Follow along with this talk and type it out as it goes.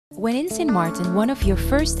When in St. Maarten, one of your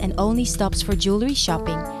first and only stops for jewelry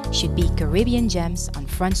shopping should be Caribbean Gems on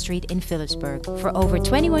Front Street in Phillipsburg. For over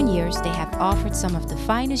 21 years, they have offered some of the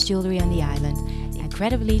finest jewelry on the island at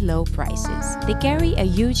incredibly low prices. They carry a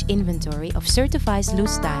huge inventory of certified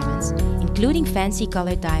loose diamonds, including fancy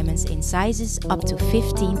colored diamonds in sizes up to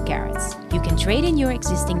 15 carats. You can trade in your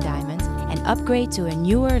existing diamond and upgrade to a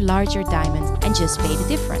newer, larger diamond and just pay the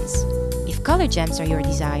difference. If color gems are your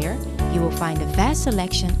desire, you will find a vast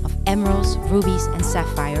selection of emeralds, rubies, and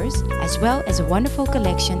sapphires, as well as a wonderful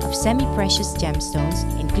collection of semi-precious gemstones,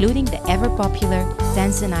 including the ever-popular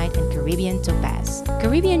Tanzanite and Caribbean topaz.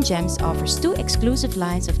 Caribbean Gems offers two exclusive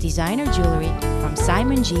lines of designer jewelry from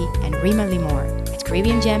Simon G and Rima Limor. At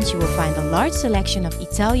Caribbean Gems, you will find a large selection of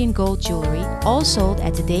Italian gold jewelry, all sold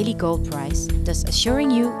at the daily gold price, thus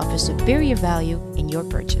assuring you of a superior value in your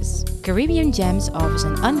purchase. Caribbean Gems offers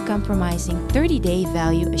an uncompromising 30-day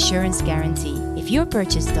value assurance guarantee. If your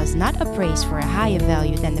purchase does not appraise for a higher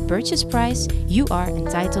value than the purchase price, you are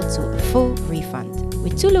entitled to a full refund.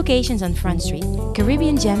 With two locations on Front Street,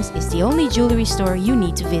 Caribbean Gems is the only jewelry store you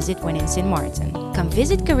need to visit when in St. Maarten. Come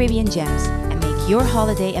visit Caribbean Gems and make your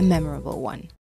holiday a memorable one.